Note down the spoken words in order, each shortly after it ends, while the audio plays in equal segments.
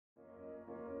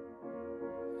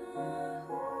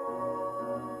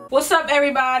What's up,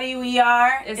 everybody? We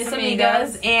are It's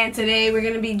Amigas, and today we're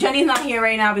gonna be. Jenny's not here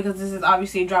right now because this is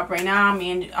obviously a drop right now.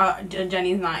 Me and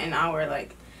Jenny's not in our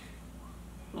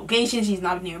location. She's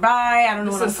not nearby. I don't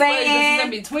know what I'm saying. This is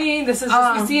in between. This is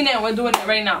just we seen it. And we're doing it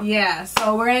right now. Yeah.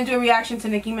 So we're gonna do a reaction to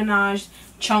Nicki Minaj,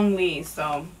 Chun-Li.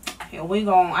 So here we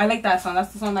go. I like that song.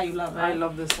 That's the song that you love, right? I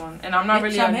love this one, and I'm not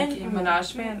really a Nicki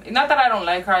Minaj fan. Not that I don't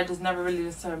like her. I just never really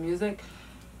listen to her music.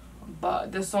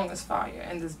 But this song is fire,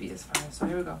 and this beat is fire. So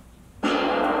here we go. The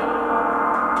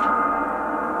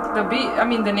beat, I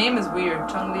mean, the name is weird.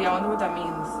 Chun-Li, I wonder what that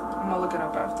means. I'm gonna look it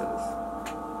up after this.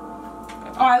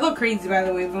 Oh, I look crazy, by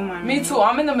the way. Don't mind me. Me too.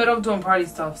 I'm in the middle of doing party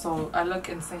stuff, so I look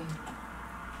insane.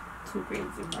 Too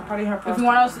crazy. Party her. If you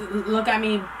want to look at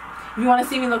me, if you want to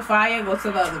see me look fire, go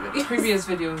to the other videos. Previous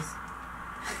videos.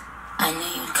 I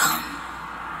knew you'd come.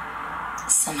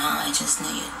 Somehow I just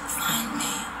knew you'd find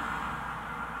me.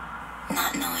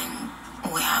 Not knowing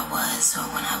where I was or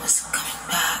when I was coming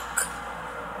back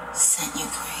sent you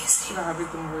crazy. I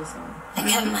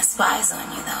kept my spies on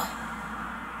you, though.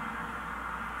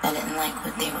 I didn't like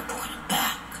what they reported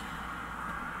back.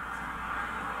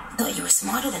 Thought you were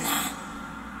smarter than that.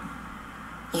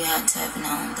 You had to have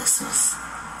known this was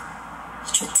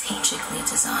strategically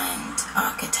designed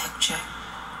architecture.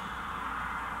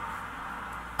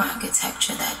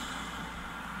 Architecture that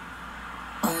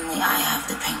only I have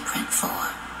the pink print for.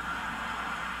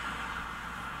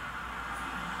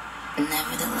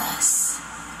 Nevertheless,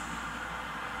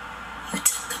 you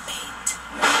took the bait.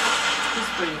 It's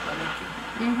pretty funny.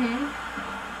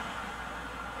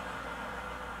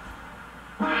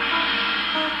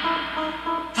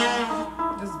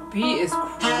 This beat is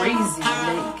crazy,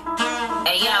 like.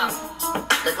 Hey yo,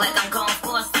 look like I'm going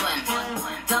for a swim.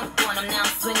 Dunk on him now,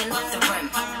 swinging off the rim.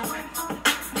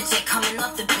 Bitch ain't coming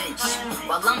off the bench,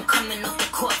 while I'm coming off the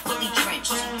court fully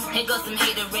drenched. Here goes some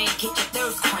hater rain, get your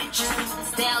thirst quenched.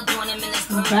 Style doing him in this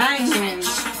banging.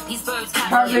 These birds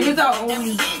are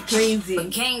always crazy.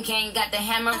 But King got the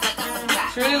hammer like I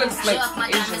forgot. She really looks like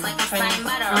Asian.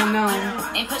 I know.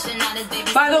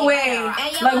 By the way,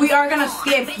 like, we are gonna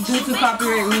skip due to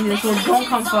copyright reasons, so don't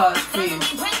come for us, please.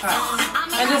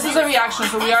 And this is a reaction,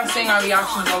 so we are saying our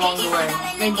reactions along the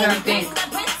way. Exactly.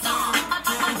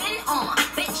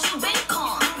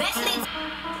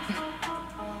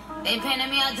 They painted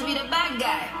me out to be the bad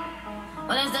guy.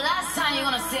 Well, it's the last time you're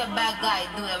gonna see a bad guy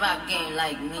do a rap game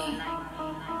like me.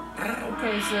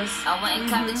 Okay, sis. I went and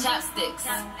caught the chopsticks.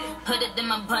 Put it in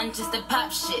my bun just to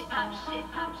pop shit.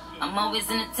 I'm always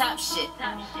in the top shit.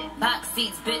 Box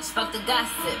seats, bitch, fuck the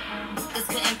gossip. This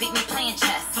couldn't beat me playing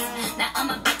chess. Now I'm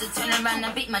about to turn around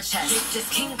and beat my chest. Bitch is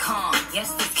King Kong.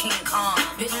 Yes, this King Kong.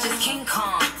 Bitch is King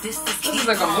Kong. This is King Kong. This is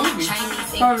like a movie.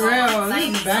 For real, this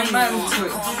is banging.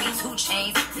 Call me 2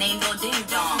 Chainz. Name no ding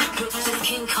dong. Bitch is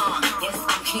King Kong. Yes,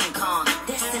 I'm King Kong.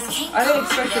 This is King Kong. I didn't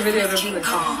expect the video to be like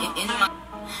that.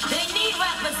 They need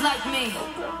rappers like me,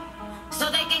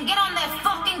 so they can get on their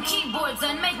fucking keyboards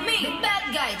and make me the bad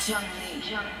guy, Chun-Li.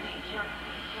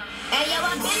 Hey yo,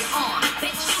 I've been on,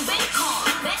 bitch, you been con.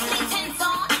 Bentley tints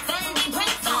on, Fendi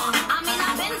prints on. I mean,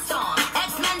 I've been storm,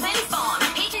 X-Men been spawn.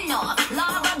 Heating off,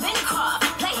 Laura been crossed.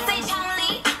 PlayStation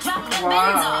Chun-Li, drop the bins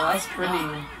off. Wow, that's pretty.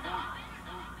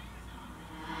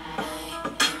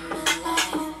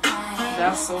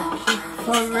 That's so cute.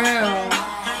 For real.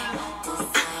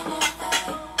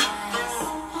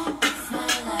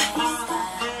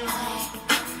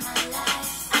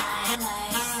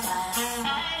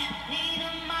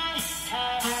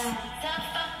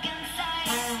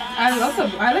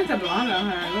 I like the blonde on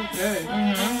her. It looks good.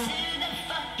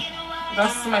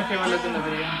 That's my favorite look in the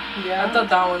video. Yeah. I thought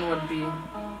that one would be,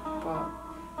 but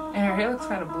and her hair looks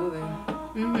kind of blue there.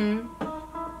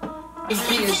 This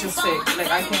beat is just sick. Like,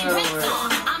 I can't get over it.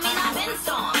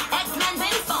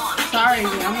 Sorry,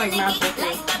 I'm like not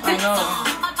focused. I know.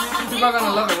 People are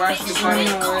gonna love it. We're actually I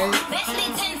know, right?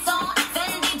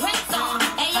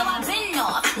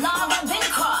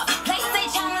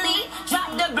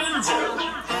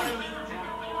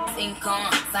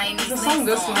 Is the song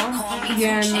this long?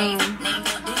 Yeah, no.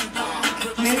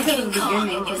 Maybe because of the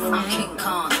beginning. This is King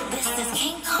Kong.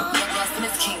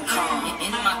 Miss King Kong.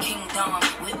 In my kingdom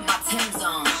with my Timbs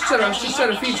on. She should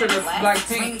have featured with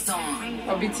Blackpink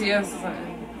or BTS or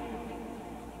something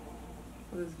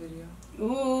for this video.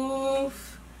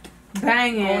 Oof.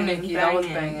 Banging. Oh, Nicki, that was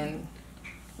banging.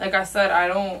 Like I said, I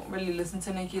don't really listen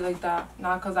to Nicki like that.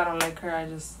 Not because I don't like her.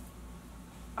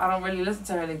 I don't really listen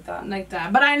to her like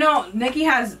that. But I know Nicki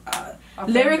has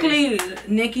lyrically,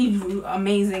 Nicki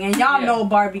amazing, and y'all know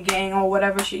Barbie Gang or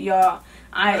whatever shit y'all.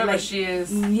 Whatever she is.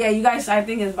 Yeah, you guys. I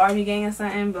think it's Barbie Gang or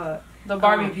something, but the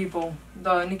Barbie people,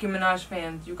 the Nicki Minaj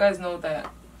fans, you guys know that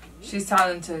She's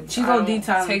talented. She's OD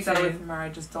talented. Take that away from her. I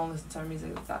just don't listen to her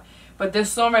music like that. But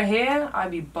this song right here,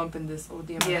 I'd be bumping this OD.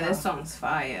 Yeah, this song's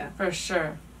fire. For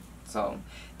sure. So,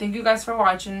 thank you guys for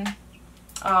watching.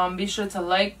 Be sure to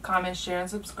like, comment, share, and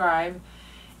subscribe.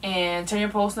 And turn your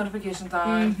post notifications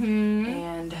on.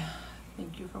 And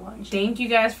thank you for watching. Thank you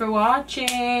guys for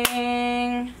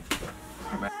watching.